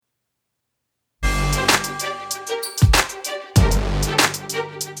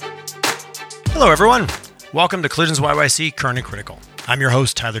Hello, everyone. Welcome to Collisions YYC Current and Critical. I'm your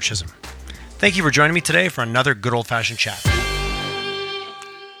host, Tyler Chisholm. Thank you for joining me today for another good old-fashioned chat.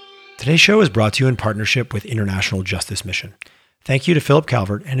 Today's show is brought to you in partnership with International Justice Mission. Thank you to Philip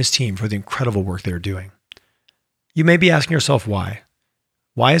Calvert and his team for the incredible work they are doing. You may be asking yourself why.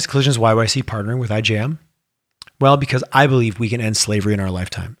 Why is Collisions YYC partnering with IJM? Well, because I believe we can end slavery in our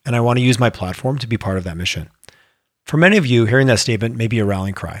lifetime, and I want to use my platform to be part of that mission. For many of you, hearing that statement may be a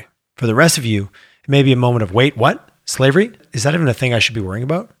rallying cry. For the rest of you, it may be a moment of, wait, what? Slavery? Is that even a thing I should be worrying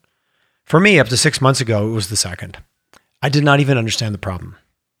about? For me, up to 6 months ago, it was the second. I did not even understand the problem.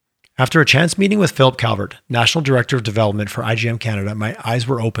 After a chance meeting with Philip Calvert, National Director of Development for IGM Canada, my eyes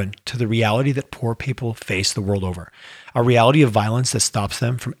were opened to the reality that poor people face the world over, a reality of violence that stops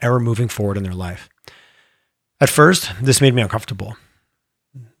them from ever moving forward in their life. At first, this made me uncomfortable.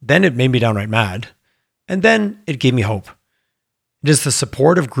 Then it made me downright mad. And then it gave me hope. It is the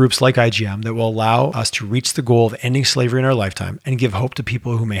support of groups like IGM that will allow us to reach the goal of ending slavery in our lifetime and give hope to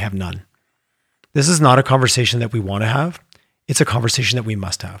people who may have none. This is not a conversation that we want to have. It's a conversation that we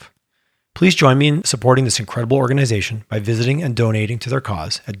must have. Please join me in supporting this incredible organization by visiting and donating to their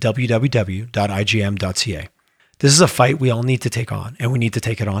cause at www.igm.ca. This is a fight we all need to take on, and we need to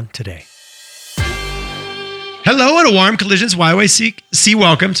take it on today. Hello and a warm Collisions YYC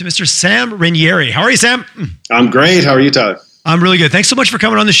welcome to Mr. Sam Ranieri. How are you, Sam? I'm great. How are you, Tyler? I'm really good. Thanks so much for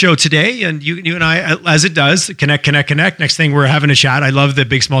coming on the show today. And you and I, as it does, connect. Next thing, we're having a chat. I love the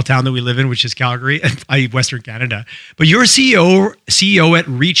big small town that we live in, which is Calgary, Western Canada. But you're CEO at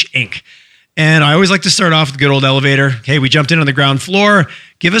Reach Inc. And I always like to start off with the good old elevator. Hey, we jumped in on the ground floor.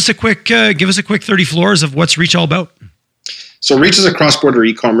 Give us a quick 30 floors of what's Reach all about. So Reach is a cross-border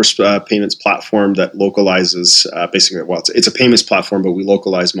e-commerce payments platform that localizes basically, well, it's a payments platform, but we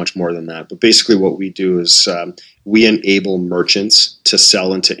localize much more than that. But basically what we do is we enable merchants to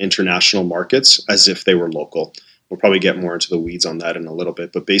sell into international markets as if they were local. We'll probably get more into the weeds on that in a little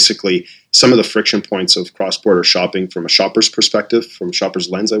bit. But basically, some of the friction points of cross-border shopping from a shopper's perspective, from a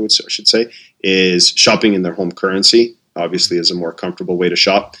shopper's lens, I should say, is shopping in their home currency, obviously is a more comfortable way to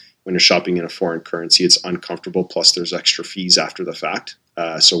shop. When you're shopping in a foreign currency, it's uncomfortable, plus there's extra fees after the fact.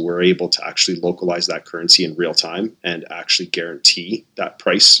 So we're able to actually localize that currency in real time and actually guarantee that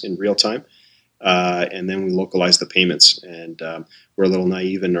price in real time. And then we localize the payments. And we're a little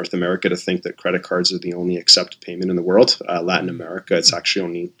naive in North America to think that credit cards are the only accepted payment in the world. Latin America, it's actually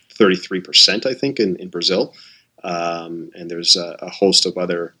only 33%, I think, in Brazil. And there's a host of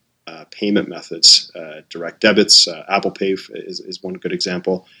other payment methods. Direct debits, Apple Pay is one good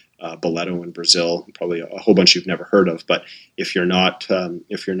example. Boleto in Brazil, probably a whole bunch you've never heard of. But if you're not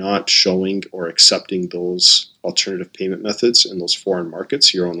showing or accepting those alternative payment methods in those foreign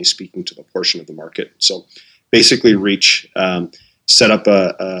markets, you're only speaking to the portion of the market. So basically, Reach set up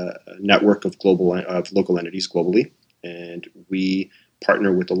a network of local entities globally, and we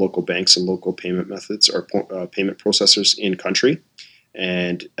partner with the local banks and local payment methods or payment processors in country,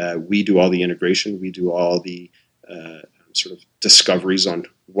 and we do all the integration. We do all the sort of discoveries on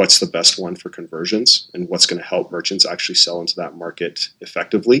what's the best one for conversions and what's going to help merchants actually sell into that market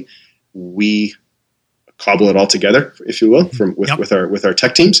effectively. We cobble it all together, if you will, with our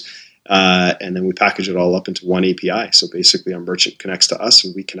tech teams, and then we package it all up into one API. So basically, a merchant connects to us,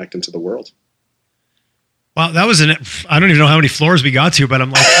 and we connect into the world. Well, that was I don't even know how many floors we got to, but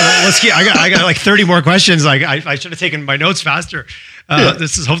I'm like, I got like 30 more questions. Like I should have taken my notes faster.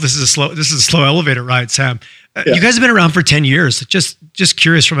 This is a slow elevator ride, Sam. You guys have been around for 10 years. Just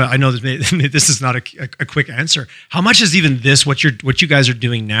curious I know that this is not a quick answer. How much is even this, what you guys are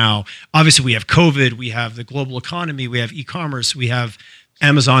doing now? Obviously we have COVID, we have the global economy, we have e-commerce, we have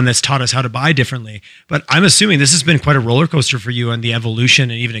Amazon that's taught us how to buy differently. But I'm assuming this has been quite a roller coaster for you and the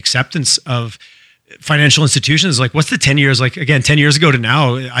evolution and even acceptance of financial institutions. Like, what's the 10 years like? Again, 10 years ago to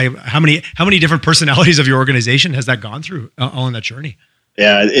now, how many different personalities of your organization has that gone through all on that journey?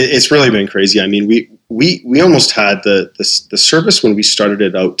 Yeah, it's really been crazy. I mean, we almost had the service when we started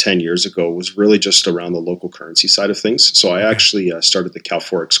it out 10 years ago was really just around the local currency side of things. So I actually started the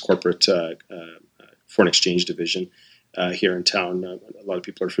CalForex corporate foreign exchange division here in town. A lot of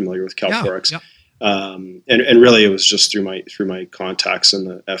people are familiar with CalForex. Yeah. And really it was just through my contacts in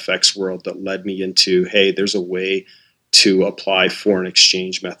the FX world that led me into, hey, there's a way to apply foreign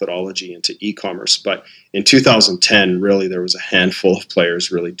exchange methodology into e-commerce. But in 2010, really, there was a handful of players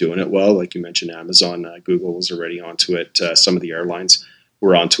really doing it well. Like you mentioned, Amazon, Google was already onto it. Some of the airlines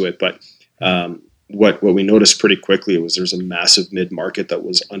were onto it. But what we noticed pretty quickly was there's a massive mid-market that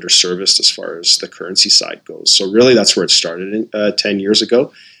was underserviced as far as the currency side goes. So really, that's where it started 10 years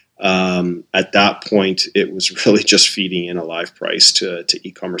ago. At that point, it was really just feeding in a live price to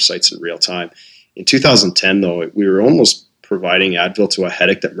e-commerce sites in real time. In 2010, though, we were almost providing Advil to a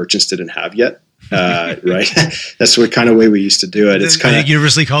headache that merchants didn't have yet. Right? That's the kind of way we used to do it. It's kind of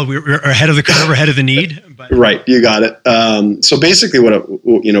universally called we're ahead of the curve, ahead of the need. But. Right, you got it. So basically, what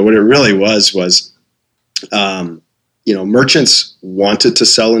it really was, merchants wanted to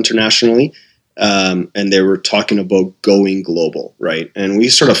sell internationally, and they were talking about going global, right? And we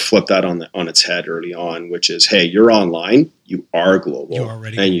sort of flipped that on its head early on, which is, hey, you're online, you are global, you're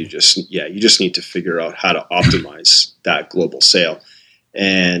already and global. you just need to figure out how to optimize that global sale.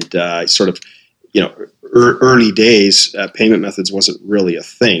 And early days, payment methods wasn't really a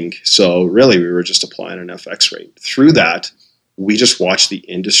thing. So really, we were just applying an FX rate. Through that, we just watched the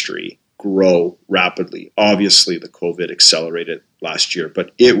industry grow rapidly. Obviously, the COVID accelerated last year,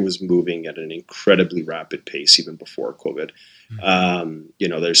 but it was moving at an incredibly rapid pace even before COVID.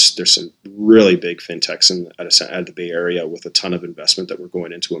 There's some really big fintechs at the Bay Area with a ton of investment that were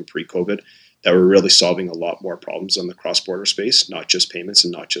going into them pre-COVID that were really solving a lot more problems on the cross-border space, not just payments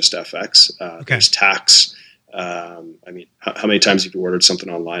and not just FX. There's tax. How many times have you ordered something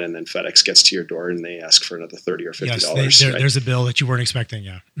online and then FedEx gets to your door and they ask for another $30 or $50? Yes, there's a bill that you weren't expecting,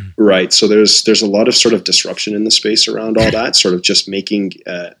 yeah. Mm-hmm. Right. So there's a lot of sort of disruption in the space around all that, sort of just making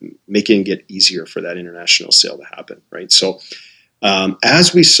it easier for that international sale to happen, right? So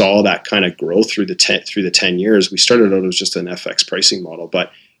as we saw that kind of growth through the 10 years, we started out as just an FX pricing model,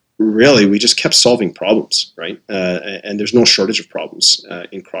 but really we just kept solving problems, right? And there's no shortage of problems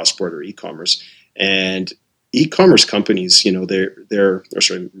in cross-border e-commerce. And e-commerce companies,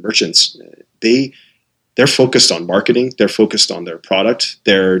 merchants, they're focused on marketing. They're focused on their product.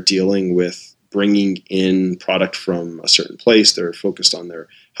 They're dealing with bringing in product from a certain place. They're focused on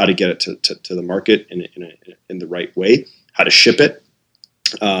how to get it to the market in the right way, how to ship it.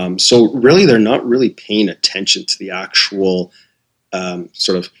 So really, they're not really paying attention to the actual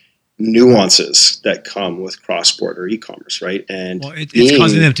sort of nuances that come with cross-border e-commerce, right? And it's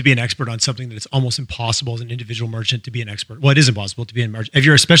causing them to be an expert on something that it's almost impossible as an individual merchant to be an expert. Well, it is impossible to be an merchant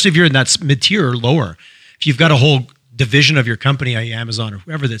especially if you're in that mid-tier or lower. If you've got a whole division of your company, Amazon or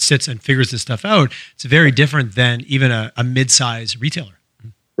whoever, that sits and figures this stuff out, it's very different than even a mid-size retailer.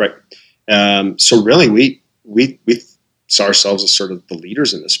 Right. So really, we saw ourselves as sort of the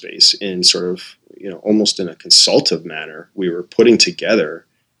leaders in the space in sort of, almost in a consultative manner. We were putting together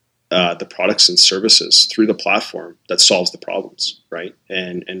the products and services through the platform that solves the problems, right?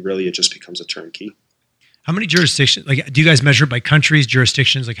 And really, it just becomes a turnkey. How many jurisdictions? Do you guys measure it by countries,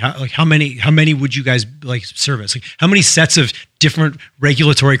 jurisdictions? How many would you guys service? How many sets of different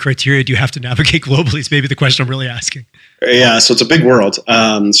regulatory criteria do you have to navigate globally? Is maybe the question I'm really asking. Yeah, so it's a big world.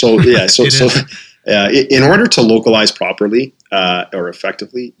 In order to localize properly or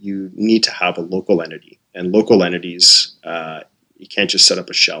effectively, you need to have a local entity, and local entities. You can't just set up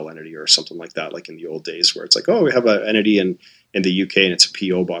a shell entity or something like that, like in the old days where it's like, oh, we have an entity in the UK and it's a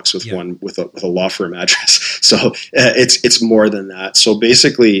PO box with with a law firm address. So it's more than that. So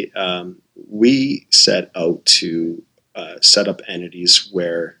basically, we set out to set up entities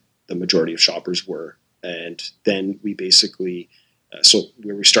where the majority of shoppers were, and then we basically so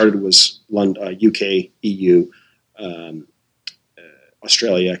where we started was London, UK, EU,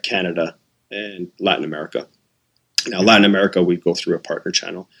 Australia, Canada, and Latin America. Now, Latin America, we go through a partner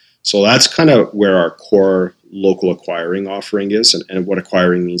channel. So that's kind of where our core local acquiring offering is. And what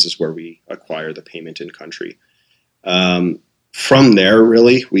acquiring means is where we acquire the payment in country. From there,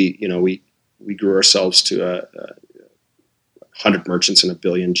 really, we grew ourselves to 100 merchants and $1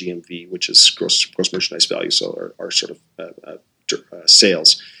 billion GMV, which is gross merchandise value. So our sort of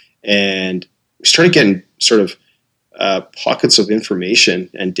sales. And we started getting sort of pockets of information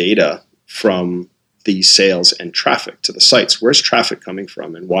and data from these sales and traffic to the sites. Where's traffic coming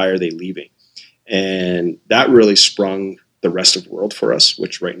from and why are they leaving? And that really sprung the rest of the world for us,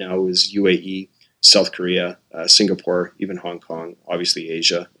 which right now is UAE, South Korea, Singapore, even Hong Kong. Obviously,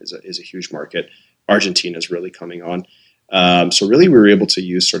 Asia is a huge market. Argentina is really coming on. So really, we were able to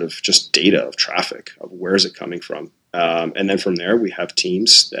use sort of just data of traffic, of where is it coming from. And then from there, we have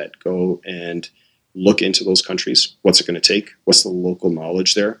teams that go and look into those countries. What's it going to take? What's the local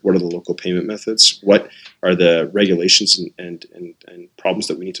knowledge there? What are the local payment methods? What are the regulations and problems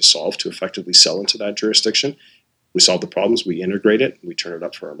that we need to solve to effectively sell into that jurisdiction? We solve the problems, we integrate it, and we turn it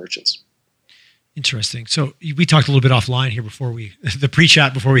up for our merchants. Interesting. So we talked a little bit offline here the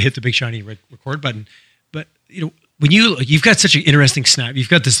pre-chat before we hit the big shiny record button. But when you've got such an interesting snap, you've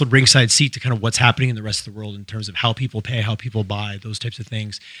got this little ringside seat to kind of what's happening in the rest of the world in terms of how people pay, how people buy, those types of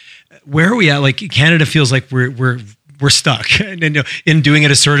things. Where are we at? Canada feels like we're we're stuck in doing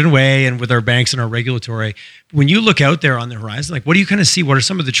it a certain way and with our banks and our regulatory. When you look out there on the horizon, like what do you kind of see? What are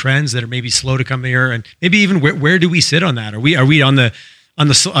some of the trends that are maybe slow to come here, and maybe even where do we sit on that? Are we on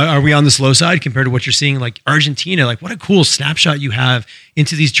the slow side compared to what you're seeing like Argentina? Like what a cool snapshot you have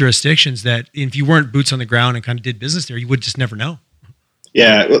into these jurisdictions that if you weren't boots on the ground and kind of did business there, you would just never know.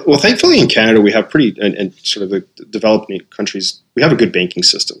 Yeah, well, thankfully in Canada we have and sort of the developing countries, we have a good banking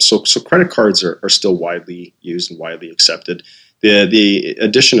system. So credit cards are still widely used and widely accepted. The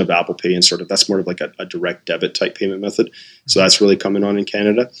addition of Apple Pay and sort of that's more of like a direct debit type payment method. So that's really coming on in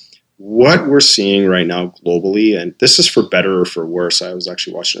Canada. What we're seeing right now globally, and this is for better or for worse, I was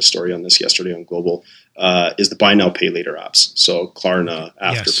actually watching a story on this yesterday on Global, is the buy now, pay later apps. So Klarna,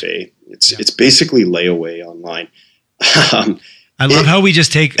 Afterpay, it's basically layaway online. I love how we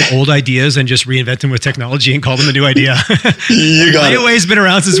just take old ideas and just reinvent them with technology and call them a new idea. You got it. Layaway's been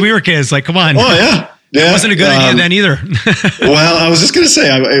around since we were kids. Like, come on. Oh yeah. It wasn't a good idea then either. Well, I was just going to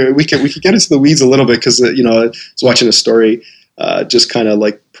say we could get into the weeds a little bit because I was watching a story, just kind of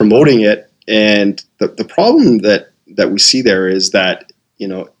like promoting it, and the problem that we see there is that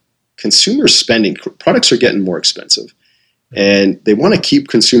consumer spending products are getting more expensive, and they want to keep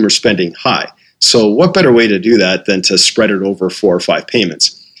consumer spending high. So what better way to do that than to spread it over 4 or 5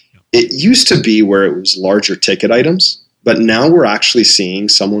 payments? It used to be where it was larger ticket items, but now we're actually seeing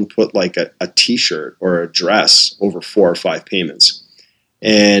someone put like a t-shirt or a dress over 4 or 5 payments.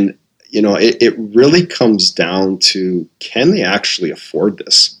 And, it really comes down to, can they actually afford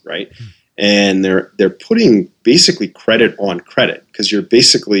this, right? Mm-hmm. And they're putting basically credit on credit because you're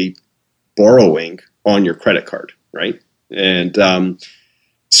basically borrowing on your credit card, right? And,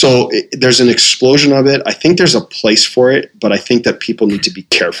 so there's an explosion of it. I think there's a place for it, but I think that people need to be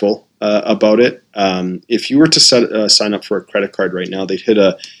careful about it. If you were to sign up for a credit card right now, they'd hit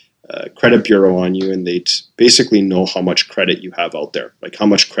a credit bureau on you, and they'd basically know how much credit you have out there, like how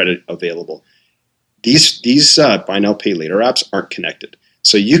much credit available. These buy now, pay later apps aren't connected,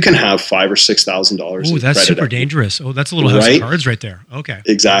 so you can have $5,000 or $6,000. Oh, that's super dangerous. Oh, that's a little house of cards right there. Okay,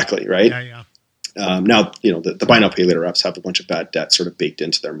 exactly right. Yeah. Now, the buy now, pay later apps have a bunch of bad debt sort of baked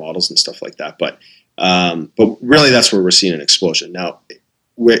into their models and stuff like that. But really that's where we're seeing an explosion. Now,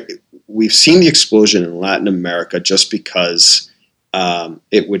 we've seen the explosion in Latin America just because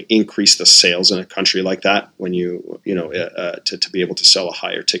it would increase the sales in a country like that when to be able to sell a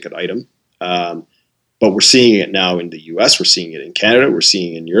higher ticket item. But we're seeing it now in the US, we're seeing it in Canada, we're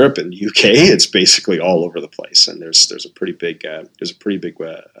seeing it in Europe and the UK. It's basically all over the place. And there's a pretty big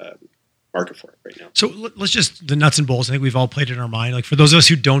market for it right now. So let's just the nuts and bolts. I think we've all played it in our mind. Like for those of us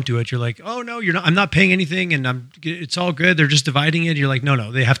who don't do it, you're like, oh no, you're not. I'm not paying anything, and it's all good. They're just dividing it. You're like, no,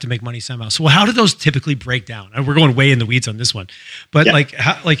 they have to make money somehow. So how do those typically break down? And we're going way in the weeds on this one, but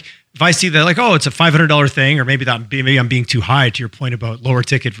if I see that like, oh, it's a $500 thing, or maybe I'm being too high to your point about lower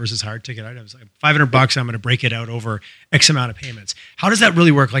ticket versus higher ticket items. Like $500, I'm going to break it out over X amount of payments. How does that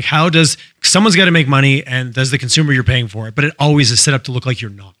really work? Like how does someone's got to make money, and does the consumer you're paying for it? But it always is set up to look like you're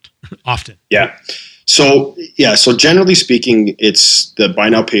not. Often. Yeah. So generally speaking, it's the buy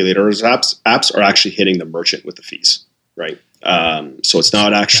now, pay later apps are actually hitting the merchant with the fees, right? So it's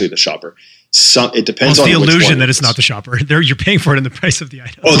not actually the shopper. So it depends on the illusion that it's not the shopper. You're paying for it in the price of the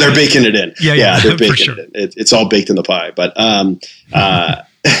item. Oh, they're baking it in. Yeah, they're baking it in. It's all baked in the pie. But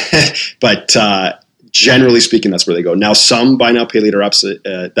generally speaking, that's where they go. Now, some buy now, pay later apps,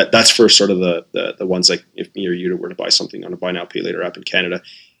 that's for sort of the ones like if you were to buy something on a buy now, pay later app in Canada.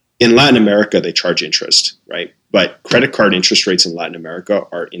 In Latin America, they charge interest, right? But credit card interest rates in Latin America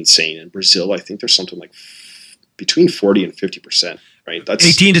are insane. In Brazil, I think there's something like between 40 and 50%, right? That's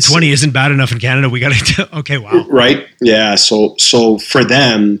 18 to 20 isn't bad enough in Canada. We got to, okay, wow. Right. Yeah. So for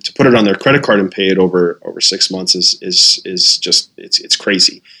them to put it on their credit card and pay it over 6 months is just, it's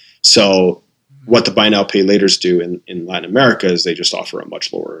crazy. So what the buy now, pay laters do in Latin America is they just offer a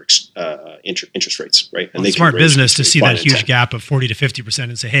much lower interest rates, right? And they smart business to see that huge gap of 40 to 50%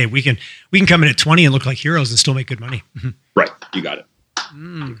 and say, hey, we can come in at 20 and look like heroes and still make good money. Right. You got it.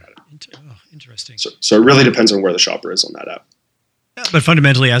 Interesting. So it really depends on where the shopper is on that app. Yeah, but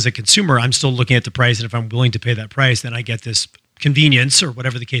fundamentally, as a consumer, I'm still looking at the price, and if I'm willing to pay that price, then I get this convenience or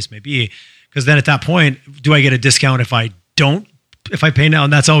whatever the case may be. Because then at that point, do I get a discount if I pay now?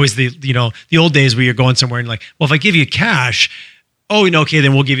 And that's always the old days where you're going somewhere and like, well, if I give you cash, okay,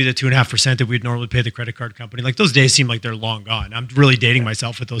 then we'll give you the 2.5% that we'd normally pay the credit card company. Like those days seem like they're long gone. I'm really dating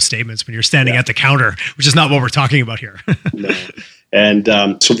myself with those statements when you're standing at the counter, which is not what we're talking about here. No. And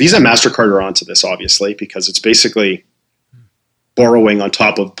so Visa and MasterCard are onto this, obviously, because it's basically borrowing on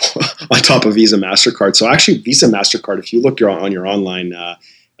top of Visa MasterCard. So actually, Visa MasterCard, if you look on your online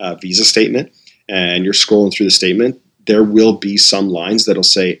Visa statement and you're scrolling through the statement, there will be some lines that'll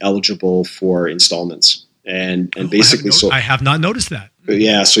say eligible for installments. And basically, I have not noticed that.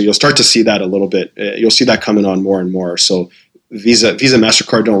 Yeah, so you'll start to see that a little bit. You'll see that coming on more and more. So Visa,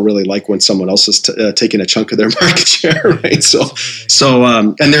 MasterCard don't really like when someone else is taking a chunk of their market share, right?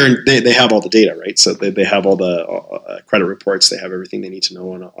 And they have all the data, right? So they have all the credit reports, they have everything they need to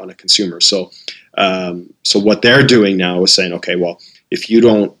know on a consumer. So what they're doing now is saying, okay, well, if you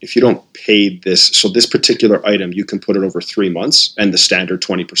don't pay this, so this particular item, you can put it over 3 months, and the standard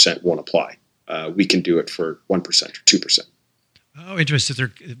 20% won't apply. We can do it for 1% or 2%. Oh,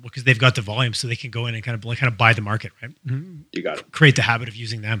 interesting. Because they've got the volume, so they can go in and kind of buy the market, right? Mm-hmm. You got it. Create the habit of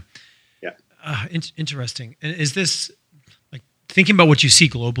using them. Yeah. Interesting. And is this like thinking about what you see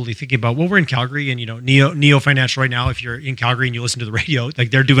globally? Thinking about we're in Calgary, and Neo Financial right now. If you're in Calgary and you listen to the radio,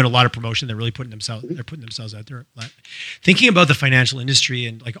 like they're doing a lot of promotion. They're really putting themselves out there. Thinking about the financial industry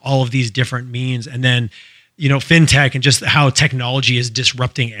and like all of these different means, and then fintech and just how technology is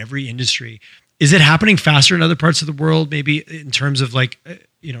disrupting every industry. Is it happening faster in other parts of the world? Maybe in terms of like,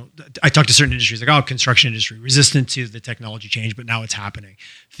 I talk to certain industries like, construction industry, resistant to the technology change, but now it's happening.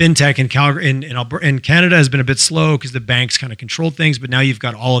 Fintech in Calgary, in Canada has been a bit slow because the banks kind of controlled things, but now you've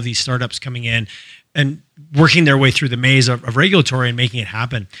got all of these startups coming in and working their way through the maze of regulatory and making it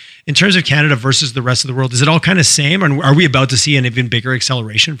happen. In terms of Canada versus the rest of the world, is it all kind of same? Or are we about to see an even bigger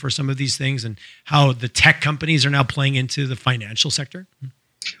acceleration for some of these things, and how the tech companies are now playing into the financial sector?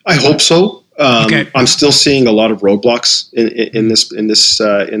 I hope so. Okay. I'm still seeing a lot of roadblocks in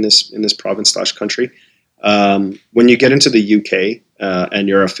this province/country. When you get into the UK and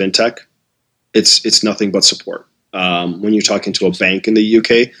you're a fintech, it's nothing but support. When you're talking to a bank in the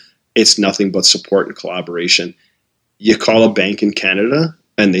UK, it's nothing but support and collaboration. You call a bank in Canada,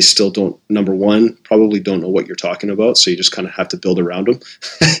 and they still don't. Number one, probably don't know what you're talking about, so you just kind of have to build around them.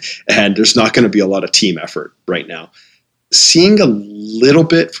 And there's not going to be a lot of team effort right now. Seeing a little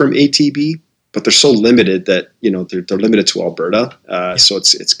bit from ATB, but they're so limited that they're limited to Alberta, so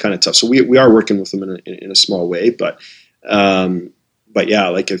it's kind of tough. So we are working with them in a small way, but yeah,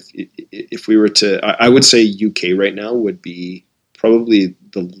 like if we were to, I would say UK right now would be probably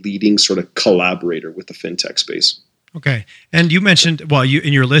the leading sort of collaborator with the fintech space. Okay, and you mentioned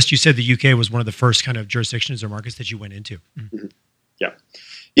in your list you said the UK was one of the first kind of jurisdictions or markets that you went into. Mm-hmm.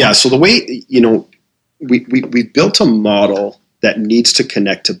 Yeah. So the way we built a model that needs to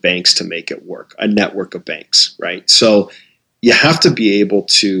connect to banks to make it work, a network of banks, right? So you have to be able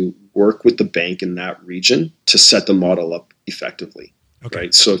to work with the bank in that region to set the model up effectively,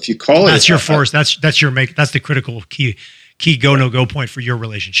 right? So if you call that's your force, that's the critical key go no go point for your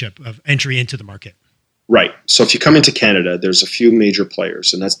relationship of entry into the market. Right. So if you come into Canada, there's a few major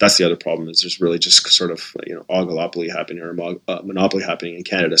players, and that's the other problem is there's really just sort of oligopoly happening or a monopoly happening in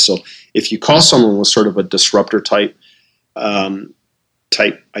Canada. So if you call someone with sort of a disruptor type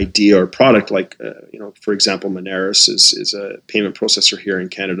idea or product, like for example, Moneris is a payment processor here in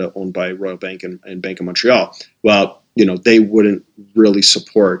Canada owned by Royal Bank and Bank of Montreal. Well, they wouldn't really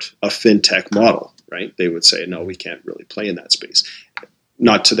support a fintech model, right? They would say, no, we can't really play in that space.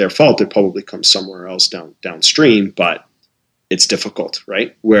 Not to their fault, it probably comes somewhere else downstream, but it's difficult,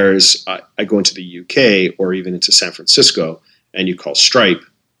 right? Whereas I go into the UK or even into San Francisco, and you call Stripe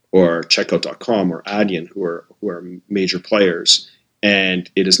or Checkout.com or Adyen, who are major players, and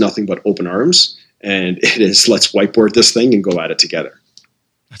it is nothing but open arms, and it is let's whiteboard this thing and go at it together.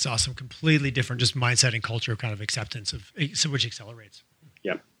 That's awesome. Completely different, just mindset and culture kind of acceptance which accelerates.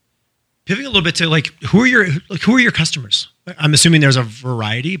 Yeah. Pivoting a little bit to who are your customers? I'm assuming there's a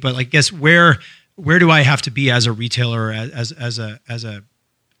variety, but I guess where do I have to be as a retailer, as a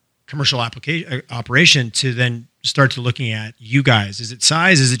commercial operation to then start to looking at you guys? Is it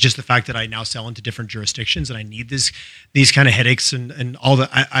size? Is it just the fact that I now sell into different jurisdictions and I need these kind of headaches and all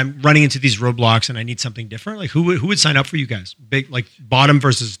that? I'm running into these roadblocks and I need something different. Like who would sign up for you guys? Big, like bottom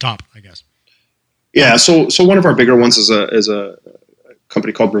versus top, I guess. Yeah. So one of our bigger ones is a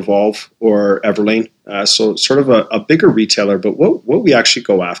company called Revolve or Everlane. So sort of a bigger retailer, but what we actually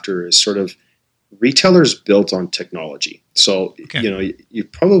go after is sort of retailers built on technology. So,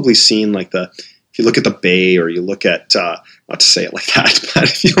 you've probably seen if you look at the Bay or you look at, not to say it like that, but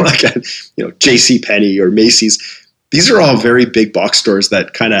if you look at, JCPenney or Macy's, these are all very big box stores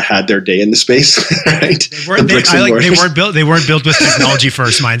that kind of had their day in the space, right? They weren't built with technology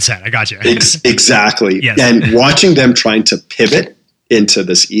first mindset. I got you. Exactly. Yes. And watching them trying to pivot into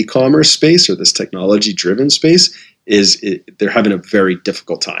this e-commerce space or this technology-driven space they're having a very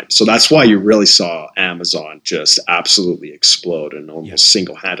difficult time. So that's why you really saw Amazon just absolutely explode and almost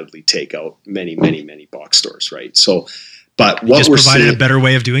single-handedly take out many, many, many box stores, right? So, but what we're provided a better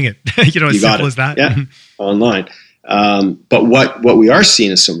way of doing it. As simple as that. Yeah, online. But what we are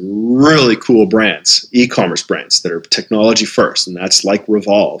seeing is some really cool brands, e-commerce brands that are technology first, and that's like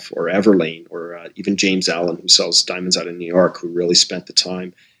Revolve or Everlane or even James Allen, who sells diamonds out of New York, who really spent the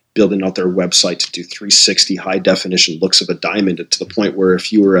time building out their website to do 360 high definition looks of a diamond to the point where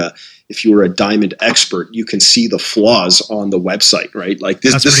if you were a diamond expert, you can see the flaws on the website, right? Like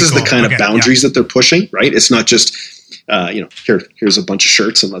this is cool. the kind of boundaries that they're pushing, right? It's not just here's a bunch of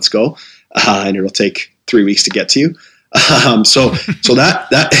shirts and let's go, and it'll take 3 weeks to get to you. So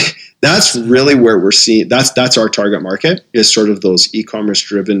that's really where we're seeing that's our target market, is sort of those e-commerce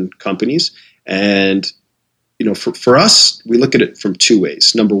driven companies. And for us, we look at it from two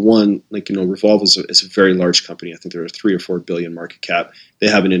ways. Number one, Revolve is a very large company. I think they're a 3 or 4 billion market cap. They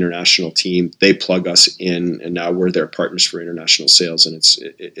have an international team. They plug us in, and now we're their partners for international sales, and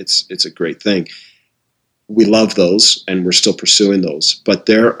it's a great thing. We love those, and we're still pursuing those. But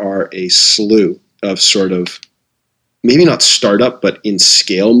there are a slew of sort of maybe not startup, but in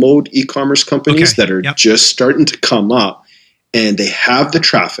scale mode e-commerce companies that are just starting to come up. And they have the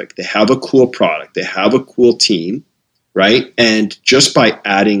traffic, they have a cool product, they have a cool team, right? And just by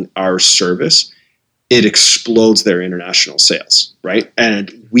adding our service, it explodes their international sales, right?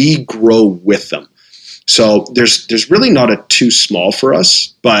 And we grow with them. So there's really not a too small for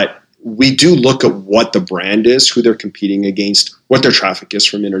us, but we do look at what the brand is, who they're competing against, what their traffic is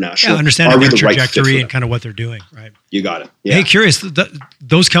from international. Yeah, understanding their trajectory and kind of what they're doing, right? You got it. Yeah. Hey, curious,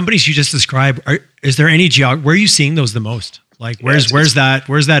 those companies you just described, is there any where are you seeing those the most? Like where's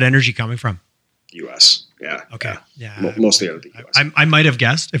that energy coming from? US. Yeah. Okay. Yeah. Mostly out of the US. I might have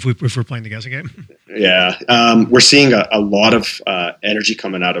guessed if we're playing the guessing game. Yeah. We're seeing a lot of energy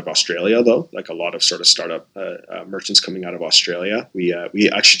coming out of Australia, though, like a lot of sort of startup merchants coming out of Australia. We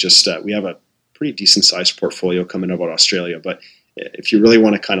actually just we have a pretty decent sized portfolio coming out of Australia. But if you really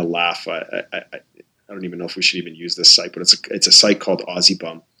want to kind of laugh, I don't even know if we should even use this site, but it's a site called Aussie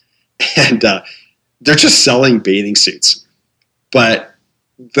Bum, and they're just selling bathing suits. But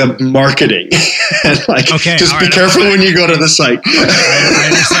the marketing, just be careful when you go to the site. I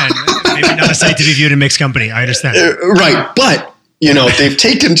understand. Maybe not a site to be viewed in mixed company. I understand. Right. But, they've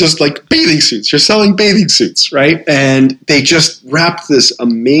taken just like bathing suits. You're selling bathing suits, right? And they just wrapped this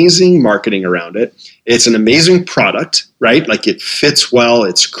amazing marketing around it. It's an amazing product, right? Like it fits well.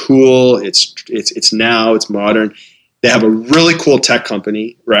 It's cool. It's now. It's modern. They have a really cool tech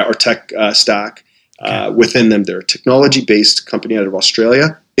company, right, or tech stack. Within them, they're a technology-based company out of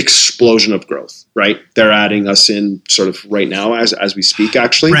Australia. Explosion of growth, right? They're adding us in sort of right now as we speak,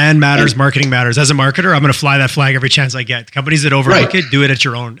 actually. Brand matters, marketing matters. As a marketer, I'm going to fly that flag every chance I get. Companies that overlook it, do it at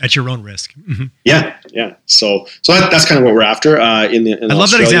your own risk. Mm-hmm. Yeah. So that's kind of what we're after in the I love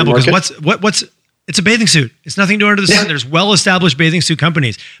that example because it's a bathing suit. It's nothing new under the sun. There's well-established bathing suit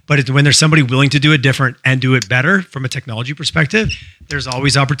companies, but when there's somebody willing to do it different and do it better from a technology perspective, there's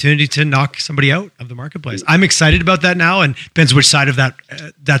always opportunity to knock somebody out of the marketplace. I'm excited about that now, and depends which side of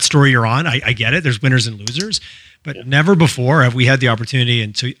that story you're on. I get it. There's winners and losers, but never before have we had the opportunity.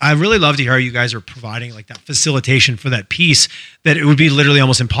 And so I really love to hear how you guys are providing like that facilitation for that piece that it would be literally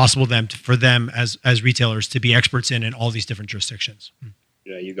almost impossible for them as retailers to be experts in all these different jurisdictions.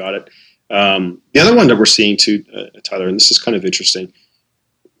 Yeah, you got it. The other one that we're seeing too, Tyler, and this is kind of interesting,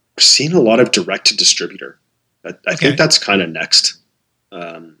 we're seeing a lot of direct to distributor. I think that's kind of next.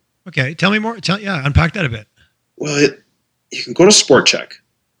 Okay, tell me more. Unpack that a bit. Well, you can go to Sport Check,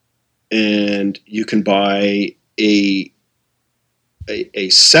 and you can buy a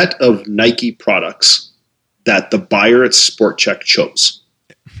set of Nike products that the buyer at Sport Check chose,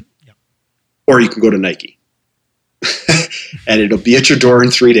 or you can go to Nike. And it'll be at your door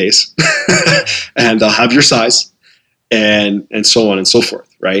in 3 days and they'll have your size and so on and so forth.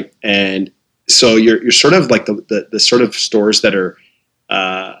 Right. And so you're sort of like the sort of stores that are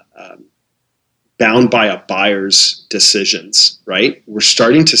bound by a buyer's decisions. Right. We're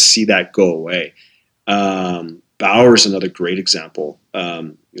starting to see that go away. Bauer is another great example.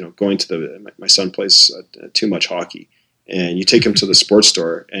 Going to my son plays too much hockey. And you take him to the sports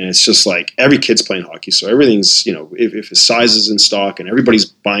store, and it's just like every kid's playing hockey. So everything's, if his size is in stock and everybody's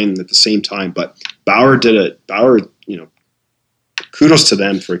buying at the same time. But Bauer did it. Bauer, kudos to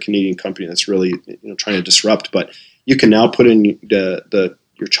them for a Canadian company that's really, trying to disrupt. But you can now put in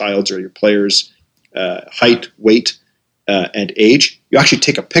your child's or your player's height, weight, and age. You actually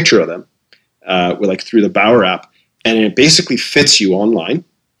take a picture of them through the Bauer app, and it basically fits you online,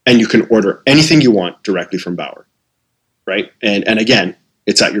 and you can order anything you want directly from Bauer. Right. And again,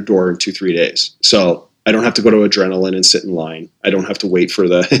 it's at your door in 2-3 days. So I don't have to go to Adrenaline and sit in line. I don't have to wait for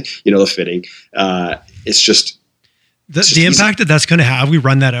the, the fitting. It's just The impact that's going to have, we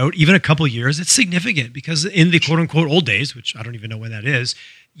run that out, even a couple of years, it's significant because in the quote unquote old days, which I don't even know when that is,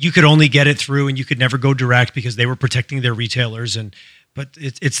 you could only get it through and you could never go direct because they were protecting their retailers. But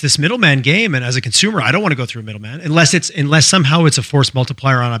it's this middleman game. And as a consumer, I don't want to go through a middleman unless somehow it's a force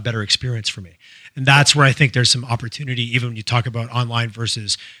multiplier on a better experience for me. And that's where I think there's some opportunity, even when you talk about online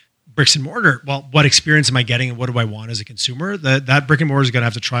versus bricks and mortar. Well, what experience am I getting and what do I want as a consumer? That brick and mortar is going to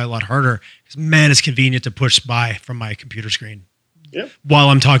have to try a lot harder because, man, it's convenient to push buy from my computer screen while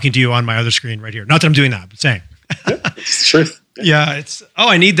I'm talking to you on my other screen right here. Not that I'm doing that, but saying. It's the truth. Yeah,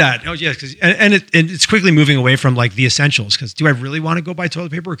 I need that. Oh, yeah, and it's quickly moving away from like the essentials because do I really want to go buy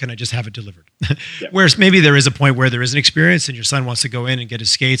toilet paper or can I just have it delivered? Whereas maybe there is a point where there is an experience and your son wants to go in and get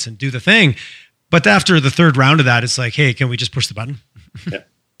his skates and do the thing. But after the third round of that, it's like, hey, can we just push the button? Yeah.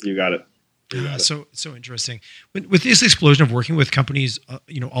 You got it. So interesting. With this explosion of working with companies,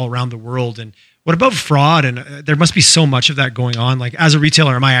 all around the world, and what about fraud? And there must be so much of that going on. Like as a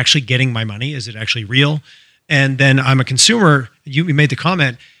retailer, am I actually getting my money? Is it actually real? And then I'm a consumer. You made the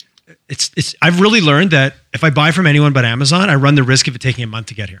comment. I've really learned that if I buy from anyone but Amazon, I run the risk of it taking a month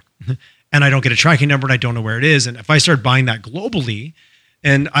to get here, and I don't get a tracking number and I don't know where it is. And if I start buying that globally,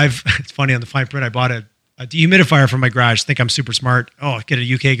 and it's funny on the fine print, I bought a dehumidifier from my garage. Think I'm super smart. Oh, get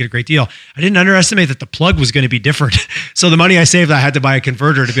a UK, get a great deal. I didn't underestimate that the plug was going to be different. So the money I saved, I had to buy a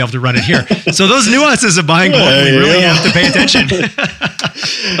converter to be able to run it here. So those nuances of buying globally really have to pay attention.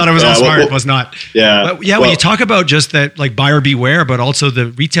 Thought I was all smart. It was not. Yeah. But when you talk about just that, like buyer beware, but also the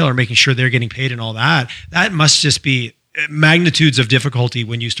retailer making sure they're getting paid and all that, that must just be magnitudes of difficulty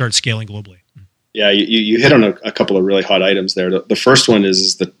when you start scaling globally. Yeah, you hit on a couple of really hot items there. The first one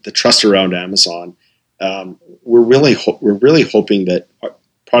is the trust around Amazon. We're really hoping that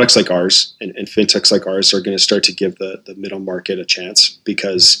products like ours and fintechs like ours are going to start to give the middle market a chance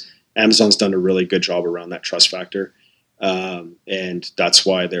because Amazon's done a really good job around that trust factor. And that's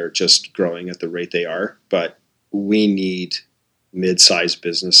why they're just growing at the rate they are. But we need mid-sized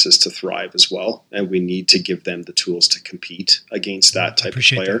businesses to thrive as well. And we need to give them the tools to compete against that type of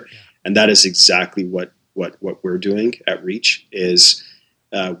player. That, yeah. And that is exactly what we're doing at Reach is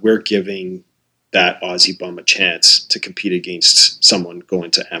we're giving that Aussie bum a chance to compete against someone going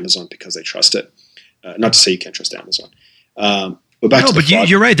to Amazon because they trust it. Not to say you can't trust Amazon. But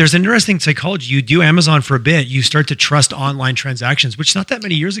you're right. There's an interesting psychology. You do Amazon for a bit. You start to trust online transactions, which not that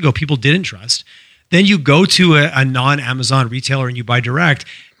many years ago people didn't trust. Then you go to a non-Amazon retailer and you buy direct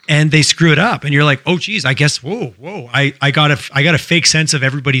and they screw it up. And you're like, oh, geez, I guess, whoa. I got a fake sense of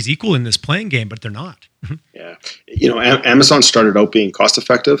everybody's equal in this playing game, but they're not. Yeah. Amazon started out being cost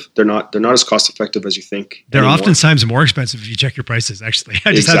effective. They're not as cost effective as you think. They're oftentimes more expensive if you check your prices, actually.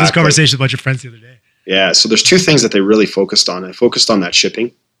 I just had this conversation with a bunch of friends the other day. Yeah. So there's two things that they really focused on. They focused on that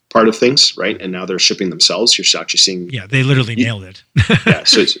shipping part of things, right? And now they're shipping themselves. You're actually seeing. Yeah, they literally nailed it. Yeah.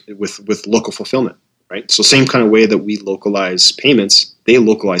 So it's with local fulfillment, right? So same kind of way that we localize payments, they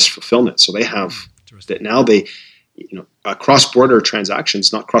localize fulfillment. So they have that now cross-border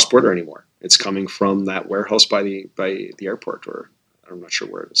transactions, not cross-border anymore. It's coming from that warehouse by the airport, or I'm not sure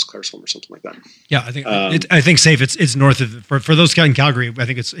where it is, Claresholm or something like that. Yeah, I think safe. It's north of for those in Calgary. I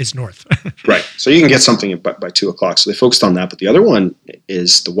think it's north. Right. So you can get something by 2:00. So they focused on that. But the other one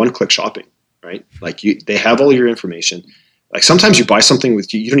is the one-click shopping, right? Like they have all your information. Like sometimes you buy something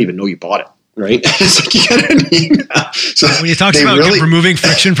with you don't even know you bought it. Right. It's like you get an email. So when you talk about removing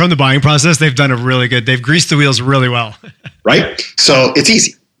friction from the buying process, they've greased the wheels really well. Right. So it's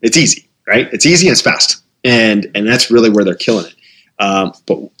easy. Right. It's easy and it's fast. And that's really where they're killing it.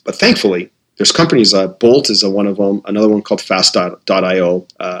 But thankfully, there's companies, Bolt is one of them, another one called Fast.io,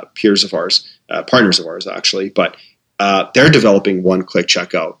 peers of ours, partners of ours, actually. But they're developing one-click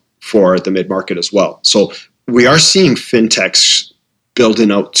checkout for the mid-market as well. So we are seeing fintechs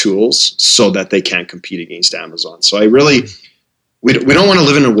building out tools so that they can compete against Amazon. So we don't want to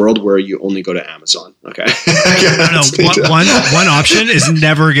live in a world where you only go to Amazon. Okay. No, one option is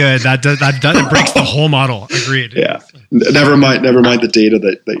never good. That breaks the whole model. Agreed. Yeah. Never mind the data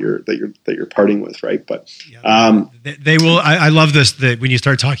that you're parting with, right? But they will. I love this. That when you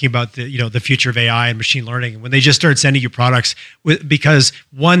start talking about the future of AI and machine learning, when they just start sending you products because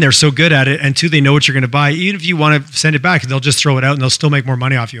one, they're so good at it, and two, they know what you're going to buy. Even if you want to send it back, they'll just throw it out and they'll still make more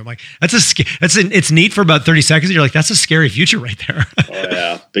money off you. I'm like, it's neat for about 30 seconds. You're like, that's a scary future right there. Oh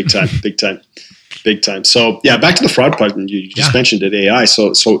yeah, big time. So yeah, back to the fraud part. You just mentioned it, AI.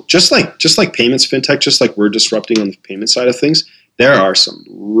 So just like payments, fintech, just like we're disrupting on the payment side of things, there are some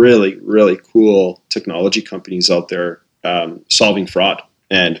really, really cool technology companies out there solving fraud,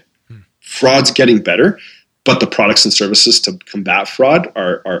 and fraud's getting better, but the products and services to combat fraud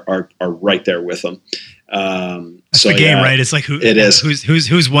are right there with them. That's the game, right? It's like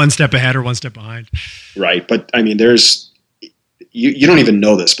who's one step ahead or one step behind. Right. But I mean, you don't even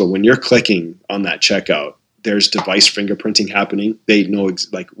know this, but when you're clicking on that checkout, there's device fingerprinting happening. They know,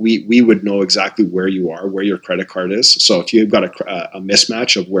 we would know exactly where you are, where your credit card is. So if you've got a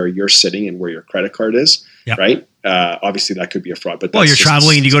mismatch of where you're sitting and where your credit card is, right? Obviously that could be a fraud. But you're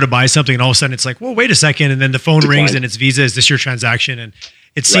traveling and you go to buy something and all of a sudden it's like, well, wait a second. And then the phone rings and it's Visa. Is this your transaction? And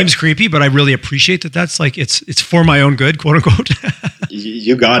it seems creepy, but I really appreciate that. That's like, it's for my own good, quote unquote.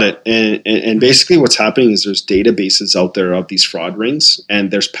 You got it. And basically what's happening is there's databases out there of these fraud rings,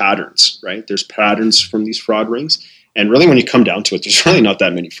 and there's patterns, right? There's patterns from these fraud rings. And really when you come down to it, there's really not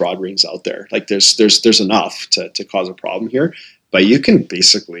that many fraud rings out there. Like there's enough to cause a problem here, but you can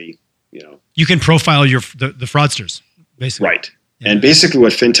basically, you can profile the fraudsters, basically. Right. Yeah. And basically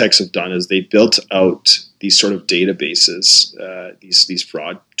what fintechs have done is they built out these sort of databases, these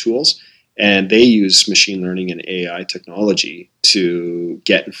fraud tools, and they use machine learning and AI technology to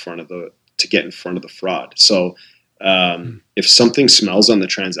get in front of the fraud. So if something smells on the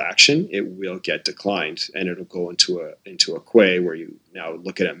transaction, it will get declined, and it'll go into a quay where you now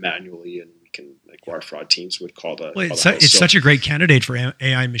look at it manually, and we can, like our fraud teams would call the. Well, it's such a great candidate for AI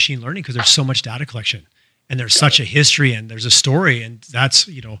and machine learning because there's so much data collection, and there's such a history, and there's a story, and that's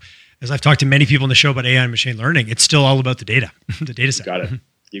as I've talked to many people in the show about AI and machine learning, it's still all about the data, the data set.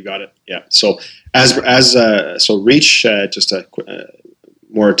 You got it. Yeah. So so Reach, just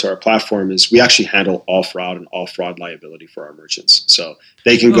more to our platform, is we actually handle all fraud and all fraud liability for our merchants. So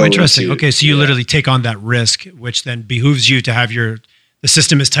they can go. Interesting. Okay. So you literally take on that risk, which then behooves you to have the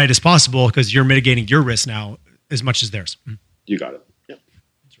system as tight as possible because you're mitigating your risk now as much as theirs. You got it. Yeah.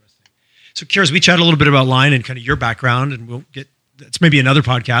 Interesting. So curious, we chat a little bit about Line and kind of your background, and we'll get, it's maybe another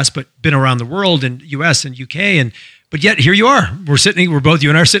podcast, but been around the world in US and UK, but yet here you are. We're both, you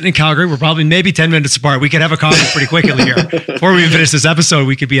and I are sitting in Calgary. We're probably maybe 10 minutes apart. We could have a coffee pretty quickly here. Before we finish this episode,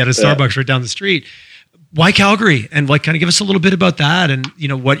 we could be at a Starbucks right down the street. Why Calgary? And kind of give us a little bit about that and,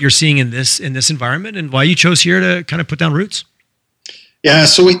 what you're seeing in this environment and why you chose here to kind of put down roots. Yeah.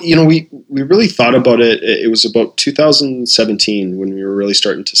 So we really thought about it. It was about 2017 when we were really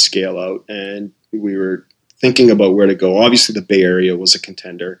starting to scale out, and we were thinking about where to go. Obviously the Bay Area was a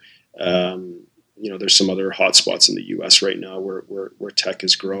contender. There's some other hotspots in the US right now where tech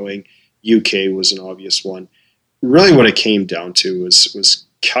is growing. UK was an obvious one. Really what it came down to was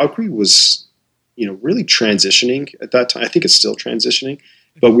Calgary was, really transitioning at that time. I think it's still transitioning,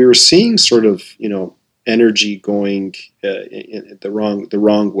 but we were seeing sort of, energy going in the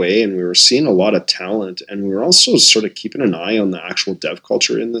wrong way. And we were seeing a lot of talent, and we were also sort of keeping an eye on the actual dev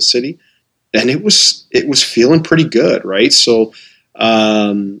culture in the city. And it was feeling pretty good. Right. So,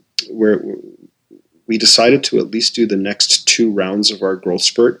 we decided to at least do the next 2 rounds of our growth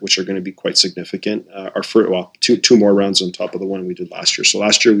spurt, which are going to be quite significant. Two more rounds on top of the one we did last year. So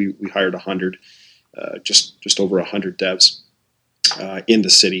last year we hired 100, just over 100 devs in the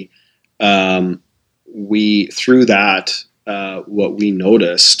city. Through that, what we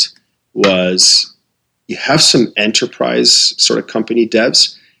noticed was you have some enterprise sort of company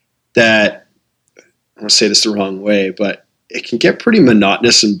devs that, I want to say this the wrong way, but it can get pretty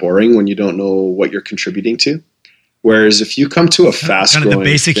monotonous and boring when you don't know what you're contributing to. Whereas if you come to a fast kind of the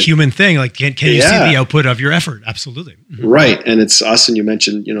basic human thing, like can you see the output of your effort? Absolutely. Mm-hmm. Right. And it's us, and you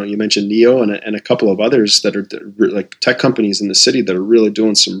mentioned Neo and a couple of others that are like tech companies in the city that are really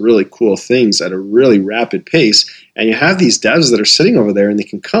doing some really cool things at a really rapid pace. And you have these devs that are sitting over there, and they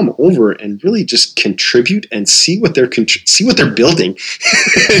can come over and really just contribute and see what they're building.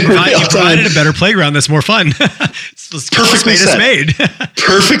 You provided a better playground that's more fun. Perfectly said.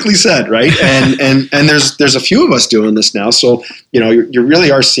 Perfectly said, right? And there's a few of us doing this now, so you really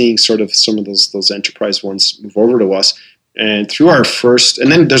are seeing sort of some of those enterprise ones move over to us. And through our first,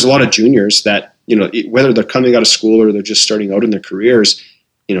 and then there's a lot of juniors that whether they're coming out of school or they're just starting out in their careers.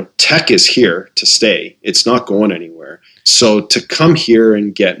 Tech is here to stay. It's not going anywhere. So to come here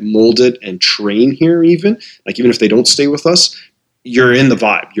and get molded and train here, even if they don't stay with us, you're in the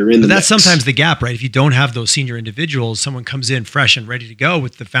vibe. You're in the mix. That's sometimes the gap, right? If you don't have those senior individuals, someone comes in fresh and ready to go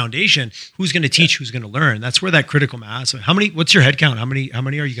with the foundation. Who's going to teach? Who's going to learn? That's where that critical mass. What's your head count? How many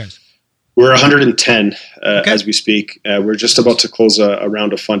are you guys? We're 110 as we speak. We're just about to close a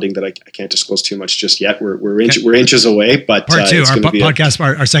round of funding that I can't disclose too much just yet. We're inches away, but part 2, our podcast,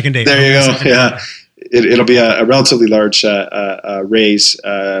 our second day. There you go. Yeah, it'll be a relatively large raise,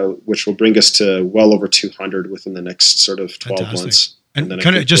 which will bring us to well over 200 within the next sort of 12 months. And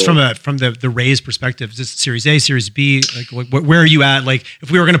kind of just from the raise perspective, is this Series A, Series B? Like, where are you at? Like,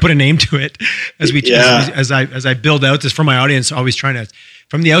 if we were going to put a name to it, as I build out this for my audience, always trying to,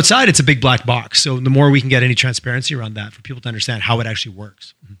 from the outside, it's a big black box. So the more we can get any transparency around that for people to understand how it actually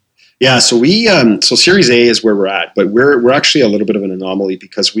works. Mm-hmm. Yeah, so so Series A is where we're at, but we're actually a little bit of an anomaly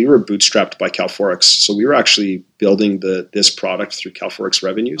because we were bootstrapped by CalForex. So we were actually building this product through CalForex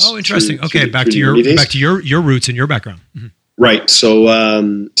revenues. Oh, interesting. Back to your roots and your background. Mm-hmm. Right. So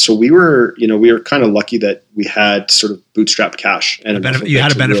we were kind of lucky that we had sort of bootstrapped cash. And you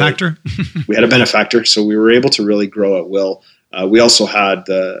had a benefactor? We had a benefactor. So we were able to really grow at will. We also had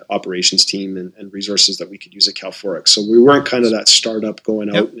the operations team and resources that we could use at CalForex. So we weren't kind of that startup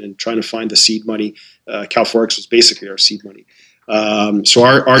going out and trying to find the seed money. CalForex was basically our seed money. So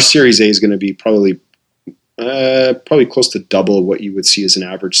our Series A is going to be probably close to double what you would see as an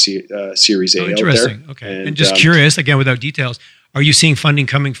average Series A out there. Interesting. Okay. And just curious, again, without details, are you seeing funding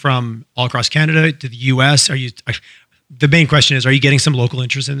coming from all across Canada to the US? The main question is, are you getting some local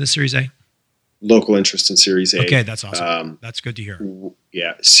interest in this Series A? Local interest in Series A. Okay, that's awesome. That's good to hear.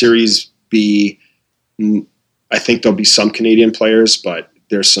 Yeah. Series B, I think there'll be some Canadian players, but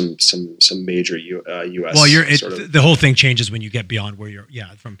there's some major U.S. Well, the whole thing changes when you get beyond where you're.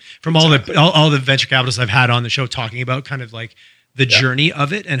 Yeah, from all the venture capitalists I've had on the show talking about kind of like the journey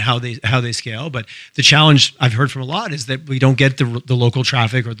of it and how they scale. But the challenge I've heard from a lot is that we don't get the local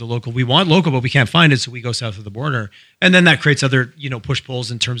traffic or the local. We want local, but we can't find it, so we go south of the border, and then that creates other push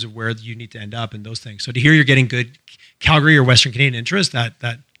pulls in terms of where you need to end up and those things. So to hear you're getting good Calgary or Western Canadian interest, that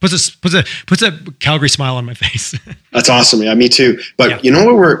puts a Calgary smile on my face. That's awesome. Yeah, me too. But you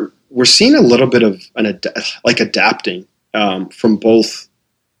know what, we're seeing a little bit of adapting from both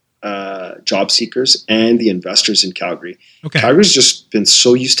job seekers and the investors in Calgary. Okay. Calgary's just been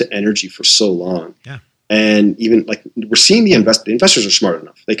so used to energy for so long. Yeah. And even like we're seeing the investors are smart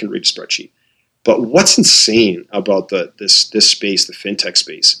enough. They can read a spreadsheet. But what's insane about this space, the fintech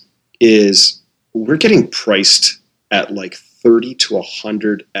space, is we're getting priced at like 30 to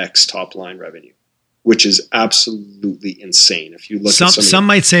 100x top line revenue, which is absolutely insane. If you look at some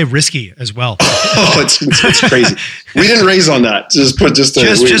might say risky as well. Oh, it's crazy. We didn't raise on that. Just put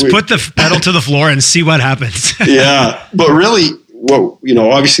the pedal to the floor and see what happens. Yeah, but really,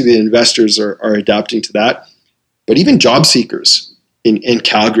 obviously the investors are adapting to that. But even job seekers in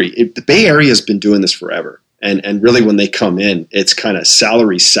Calgary, the Bay Area has been doing this forever. And really, when they come in, it's kind of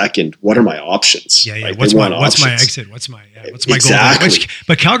salary second. What are my options? Yeah. Like, what's my exit? What's my exactly. Goal?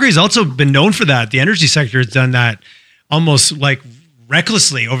 But Calgary's also been known for that. The energy sector has done that almost like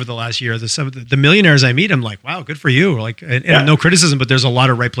recklessly over the last year. The millionaires I meet, I'm like, wow, good for you. Like, and no criticism, but there's a lot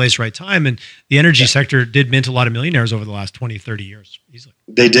of right place, right time. And the energy sector did mint a lot of millionaires over the last 20, 30 years, easily.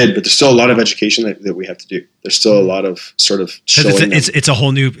 They did, but there's still a lot of education that we have to do. There's still a lot of sort of showing. It's a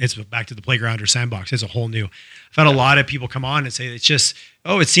whole new, it's back to the playground or sandbox. It's a whole new, I've had a lot of people come on and say, it's just,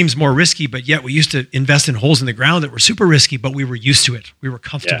 it seems more risky, but yet we used to invest in holes in the ground that were super risky, but we were used to it. We were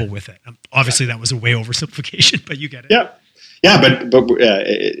comfortable with it. Obviously that was a way oversimplification, but you get it. Yeah. Yeah, but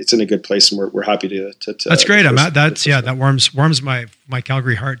it's in a good place, and we're happy to that's great. That warms my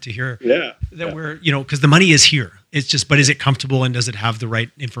Calgary heart to hear. We're because the money is here. It's just, but is it comfortable and does it have the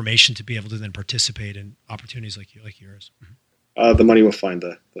right information to be able to then participate in opportunities like yours? Mm-hmm. The money will find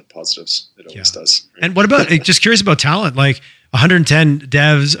the positives. It always does. Right? And what about just curious about talent? Like 110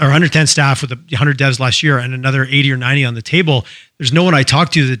 devs or 110 staff with 100 devs last year, and another 80 or 90 on the table. There's no one I talk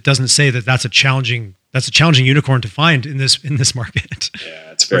to that doesn't say that that's a challenging unicorn to find in this market.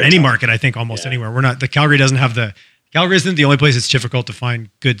 Yeah, it's very or any tough. market, I think almost anywhere. Calgary isn't the only place it's difficult to find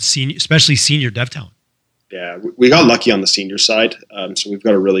good especially senior dev talent. Yeah, we got lucky on the senior side. So we've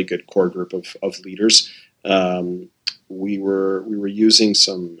got a really good core group of leaders. We were using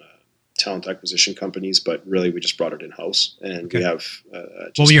some talent acquisition companies, but really we just brought it in house, and we have.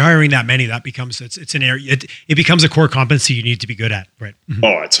 When you're hiring that many, that becomes it's an area. It becomes a core competency you need to be good at, right? Mm-hmm.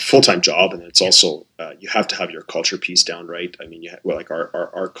 Oh, it's a full-time job, and it's also you have to have your culture piece down right. I mean,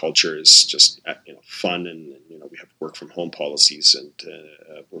 our culture is just fun, and we have work from home policies, and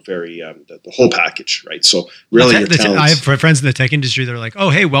we're very the whole package, right? So really, I have friends in the tech industry that are like, oh,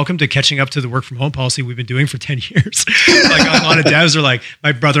 hey, welcome to catching up to the work from home policy we've been doing for 10 years. Like a lot of devs are like,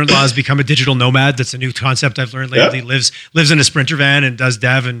 my brother-in-law has become a digital nomad. That's a new concept I've learned lately. Yeah. Lives in a Sprinter van and does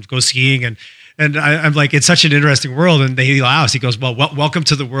dev and goes skiing, and I'm like, it's such an interesting world. And he laughs. He goes, well, welcome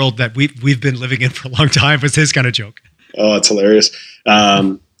to the world that we've been living in for a long time. It's his kind of joke. Oh, it's hilarious.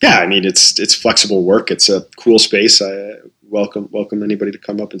 Yeah, I mean, it's flexible work. It's a cool space. I welcome anybody to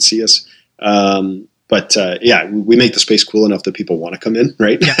come up and see us. But we make the space cool enough that people want to come in,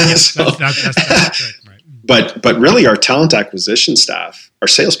 right? Yeah, that's right. but really our talent acquisition staff are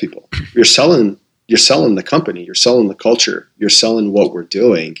salespeople. You're selling the company, you're selling the culture, you're selling what we're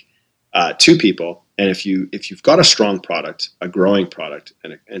doing to people. And if you've got a strong product, a growing product,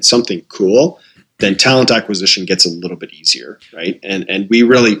 and something cool, then talent acquisition gets a little bit easier, right? And we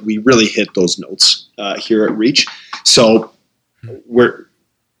really hit those notes here at Reach. So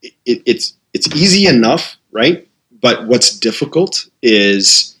it's easy enough, right? But what's difficult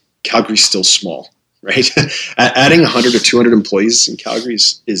is Calgary's still small, right? Adding 100 or 200 employees in Calgary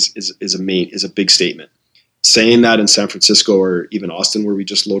is a big statement. Saying that in San Francisco or even Austin, where we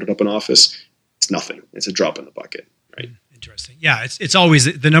just loaded up an office, it's nothing. It's a drop in the bucket, right? Interesting. Yeah, it's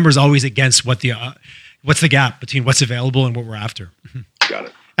always the number's always against what's the gap between what's available and what we're after. Got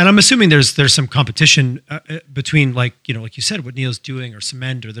it. And I'm assuming there's some competition between like you said, what Neil's doing or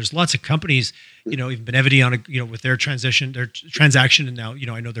Cement, or there's lots of companies, even Benevity on with their transaction, and now,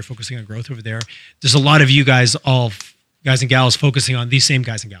 I know they're focusing on growth over there. There's a lot of you guys, all guys and gals, focusing on these same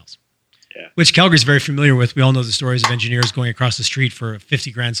guys and gals. Yeah. Which Calgary's very familiar with. We all know the stories of engineers going across the street for a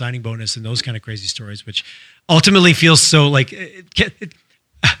 $50,000 signing bonus and those kind of crazy stories, which ultimately feels so like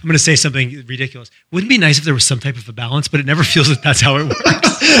I'm going to say something ridiculous. Wouldn't it be nice if there was some type of a balance, but it never feels that that's how it works.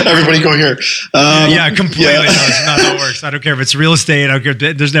 Everybody go here. Completely. Yeah. No, it's not how it works. I don't care if it's real estate. I don't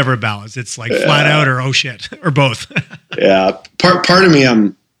care. There's never a balance. It's like flat out or oh shit or both. Yeah. Part of me,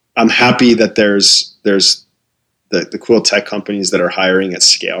 I'm happy that there's the cool tech companies that are hiring at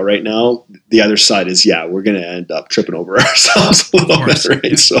scale right now. The other side is, we're going to end up tripping over ourselves a little bit, right?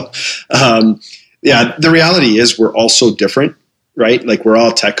 Yeah. So, the reality is we're all so different, right? Like we're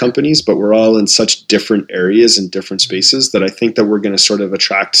all tech companies, but we're all in such different areas and different spaces that I think that we're going to sort of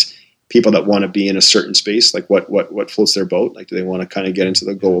attract people that want to be in a certain space. Like what floats their boat? Like, do they want to kind of get into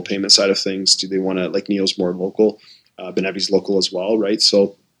the global payment side of things? Do they want to, like Neil's more local, Benevity's local as well, right?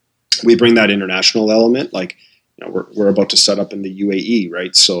 So we bring that international element, like, we're about to set up in the UAE,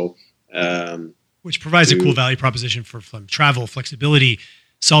 right? So, which provides a cool value proposition for travel, flexibility,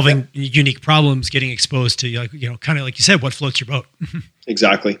 solving unique problems, getting exposed to, kind of like you said, what floats your boat.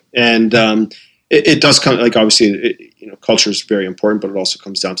 Exactly. And it does come, like, obviously, culture is very important, but it also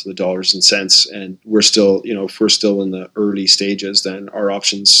comes down to the dollars and cents. And we're still, if we're still in the early stages, then our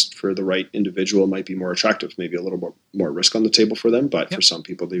options for the right individual might be more attractive, maybe a little more risk on the table for them. But for some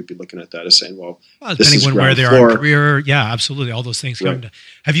people, they'd be looking at that as saying, well depending on where they are in career. Yeah, absolutely. All those things come to.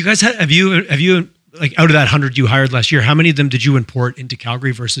 Have you like out of that 100 you hired last year, how many of them did you import into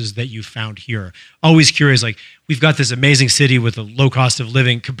Calgary versus that you found here? Always curious, like we've got this amazing city with a low cost of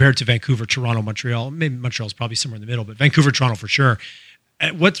living compared to Vancouver, Toronto, Montreal. Maybe Montreal's probably somewhere in the middle, but Vancouver, Toronto for sure.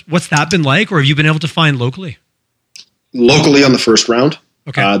 What's that been like, or have you been able to find locally? Locally on the first round.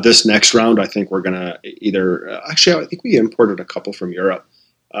 Okay. This next round, I think we're going to either, actually, I think we imported a couple from Europe.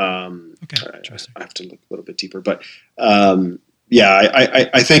 Interesting. I have to look a little bit deeper, but I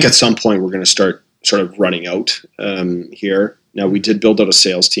think at some point we're going to start sort of running out here. Now, we did build out a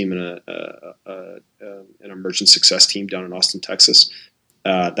sales team and an merchant success team down in Austin, Texas.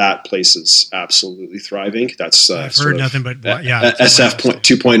 That place is absolutely thriving. That's I've heard nothing but SF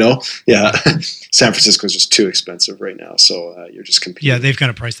 2.0. Yeah, San Francisco is just too expensive right now, so you're just competing. Yeah, they've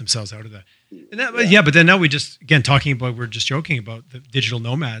kind of priced themselves out of that. But then now we're just joking about the digital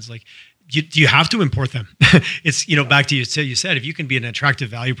nomads. Like, do you have to import them? It's, back to you said, if you can be an attractive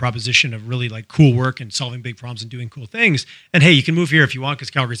value proposition of really like cool work and solving big problems and doing cool things, and hey, you can move here if you want because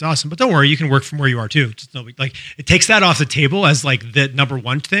Calgary's awesome, but don't worry, you can work from where you are too. Just like it takes that off the table as like the number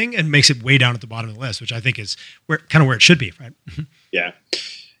one thing and makes it way down at the bottom of the list, which I think is where it should be, right? Yeah,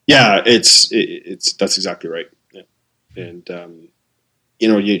 it's that's exactly right. Yeah. And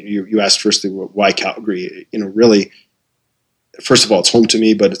you asked firstly why Calgary. Really, first of all, it's home to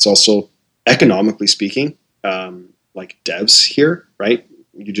me, but it's also economically speaking, like devs here, right?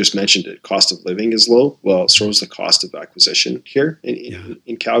 You just mentioned it. Cost of living is low. Well, so is the cost of acquisition here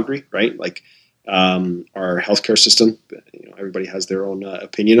in Calgary, right? Like our healthcare system, everybody has their own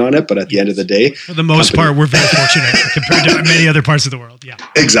opinion on it, but at the end of the day, for the most part, we're very fortunate compared to many other parts of the world. Yeah,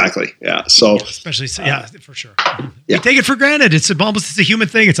 exactly. Yeah. So, especially, for sure. We take it for granted. It's a human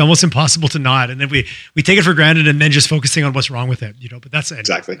thing. It's almost impossible to not. And then we take it for granted and then just focusing on what's wrong with it, but that's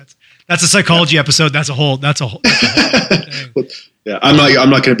exactly. That's a psychology episode. That's a whole thing. Yeah. I'm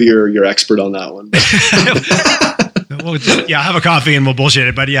not going to be your expert on that one. Well, have a coffee and we'll bullshit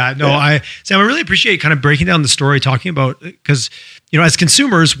it. But Sam, I really appreciate kind of breaking down the story, talking about, because, as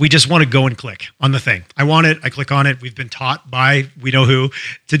consumers, we just want to go and click on the thing. I want it. I click on it. We've been taught by we know who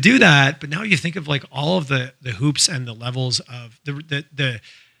to do that. But now you think of like all of the hoops and the levels of the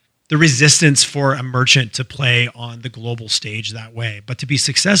the resistance for a merchant to play on the global stage that way. But to be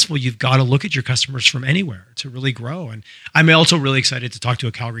successful, you've got to look at your customers from anywhere to really grow. And I'm also really excited to talk to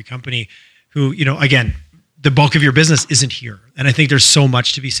a Calgary company who, again, the bulk of your business isn't here. And I think there's so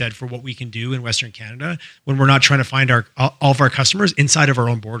much to be said for what we can do in Western Canada when we're not trying to find all of our customers inside of our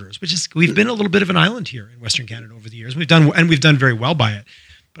own borders, which is, we've been a little bit of an island here in Western Canada over the years. We've done very well by it.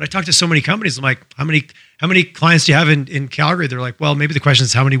 But I talk to so many companies. I'm like, how many clients do you have in Calgary? They're like, well, maybe the question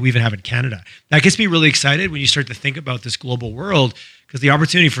is how many we even have in Canada. That gets me really excited when you start to think about this global world, because the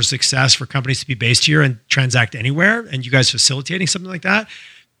opportunity for success for companies to be based here and transact anywhere, and you guys facilitating something like that,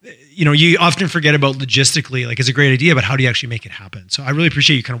 you often forget about logistically, like it's a great idea, but how do you actually make it happen? So I really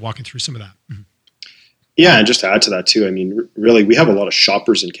appreciate you kind of walking through some of that. Mm-hmm. Yeah, and just to add to that too, I mean, really, we have a lot of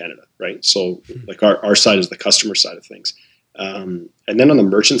shoppers in Canada, right? So like our side is the customer side of things. And then on the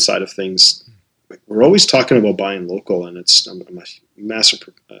merchant side of things, we're always talking about buying local, and I'm a massive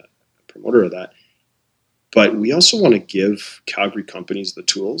promoter of that. But we also want to give Calgary companies the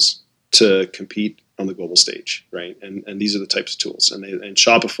tools to compete on the global stage, right? And these are the types of tools. And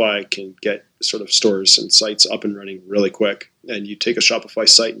Shopify can get sort of stores and sites up and running really quick. And you take a Shopify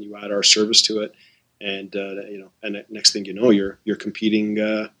site and you add our service to it, and and next thing you know, you're competing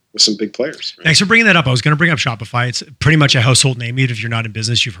with some big players. Right? Thanks for bringing that up. I was going to bring up Shopify. It's pretty much a household name. Even if you're not in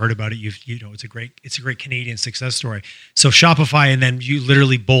business, you've heard about it. It's a great Canadian success story. So Shopify, and then you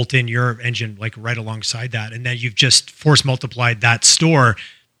literally bolt in your engine like right alongside that, and then you've just force multiplied that store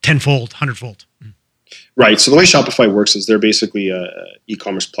tenfold, hundredfold. Right. So the way Shopify works is they're basically a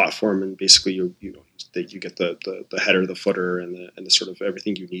e-commerce platform, and basically you get the header, the footer, and the sort of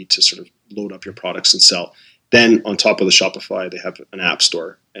everything you need to sort of load up your products and sell. Then on top of the Shopify, they have an app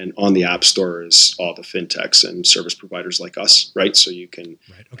store, and on the app store is all the fintechs and service providers like us, right? So you can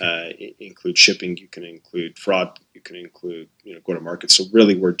include shipping, you can include fraud, you can include go to market. So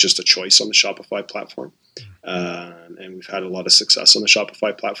really, we're just a choice on the Shopify platform, and we've had a lot of success on the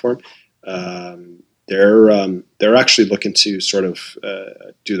Shopify platform. They're actually looking to sort of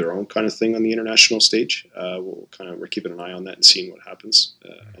do their own kind of thing on the international stage. We're keeping an eye on that and seeing what happens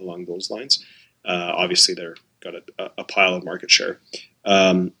along those lines. Obviously, they've got a pile of market share.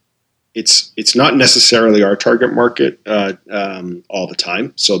 It's not necessarily our target market all the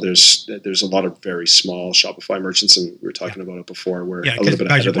time. So there's a lot of very small Shopify merchants, and we were talking about it before. Where a little bit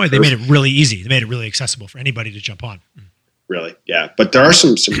ahead of the curve. They made it really easy. They made it really accessible for anybody to jump on. Really, yeah. But there are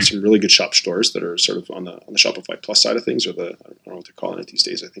some really good shop stores that are sort of on the Shopify Plus side of things, or I don't know what they're calling it these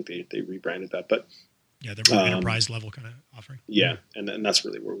days. I think they rebranded that, but yeah, they're more enterprise level kind of offering. Yeah, and that's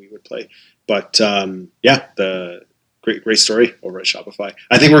really where we would play. But the great story over at Shopify.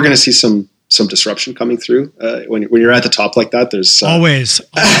 I think we're going to see some disruption coming through when you're at the top like that. There's always.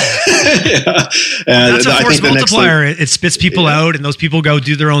 Yeah. That's a force multiplier. It spits people out, and those people go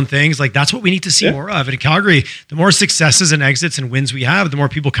do their own things. Like that's what we need to see more of. And in Calgary, the more successes and exits and wins we have, the more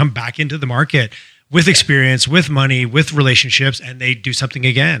people come back into the market with experience, with money, with relationships, and they do something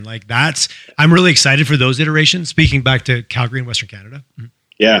again. Like I'm really excited for those iterations. Speaking back to Calgary and Western Canada. Mm-hmm.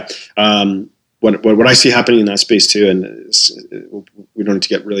 Yeah. What I see happening in that space too, and we don't need to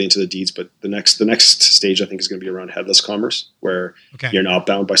get really into the deeds, but the next stage I think is going to be around headless commerce, where you're not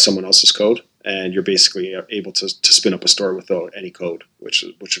bound by someone else's code, and you're basically able to spin up a store without any code, which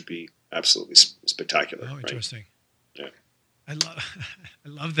would be absolutely spectacular. Oh, interesting. Right? Yeah. I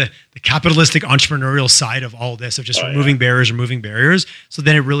love the capitalistic entrepreneurial side of all this, of just removing barriers. So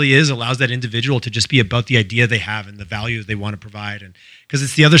then it really allows that individual to just be about the idea they have and the value they want to provide. And because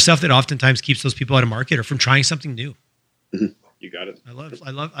it's the other stuff that oftentimes keeps those people out of market or from trying something new. Mm-hmm. You got it. I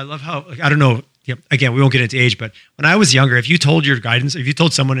love how, I don't know. Again, we won't get into age, but when I was younger, if you told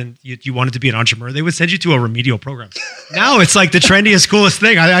someone and you wanted to be an entrepreneur, they would send you to a remedial program. Now it's like the trendiest, coolest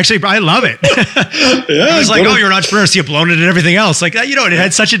thing. I love it. Yeah, it's like, you're an entrepreneur, so you blown it and everything else. Like, it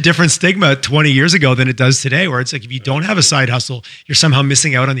had such a different stigma 20 years ago than it does today, where it's like, if you don't have a side hustle, you're somehow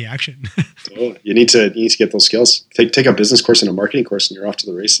missing out on the action. You need to get those skills. Take a business course and a marketing course, and you're off to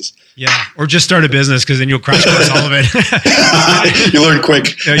the races. Yeah, or just start a business, because then you'll crash course all of it. You learn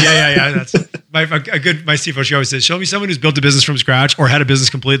quick. Yeah. That's my CFO. She always says, "Show me someone who's built a business from scratch or had a business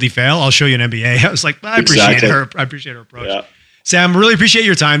completely fail. I'll show you an MBA." I was like, I appreciate her. I appreciate her approach. Yeah. Sam, really appreciate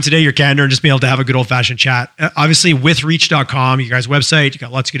your time today, your candor, and just being able to have a good old-fashioned chat. Obviously, withreach.com, you guys' website, you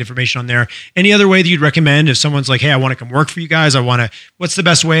got lots of good information on there. Any other way that you'd recommend if someone's like, hey, I want to come work for you guys, what's the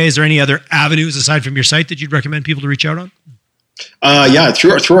best way? Is there any other avenues aside from your site that you'd recommend people to reach out on?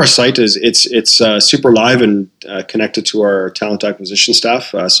 Through our site it's super live and connected to our talent acquisition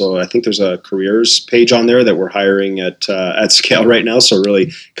staff. So I think there's a careers page on there that we're hiring at scale right now. So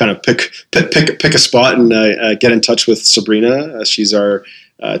really kind of pick a spot and get in touch with Sabrina. She's our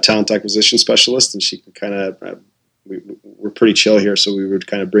talent acquisition specialist, and she can kind of. We're pretty chill here, so we would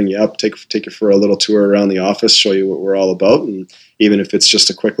kind of bring you up, take you for a little tour around the office, show you what we're all about, and even if it's just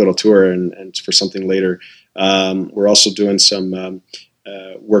a quick little tour and for something later. We're also doing some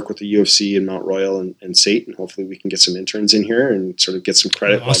work with the UFC in Mount Royal and SAIT, and hopefully we can get some interns in here and sort of get some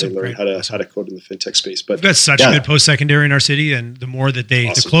credit while they learn how to code in the fintech space. But we've got such a good post-secondary in our city, and the more that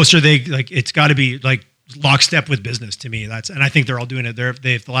the closer they like, it's got to be like lockstep with business to me. And I think they're all doing it.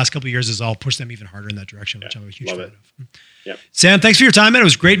 The last couple of years has all pushed them even harder in that direction, which I'm a huge fan of. Yeah. Sam, thanks for your time, man. It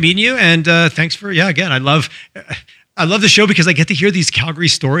was great meeting you. And thanks for, again, I love the show because I get to hear these Calgary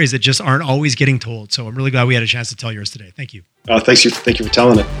stories that just aren't always getting told. So I'm really glad we had a chance to tell yours today. Thank you. Thank you for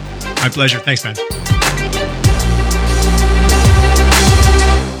telling it. My pleasure. Thanks, man.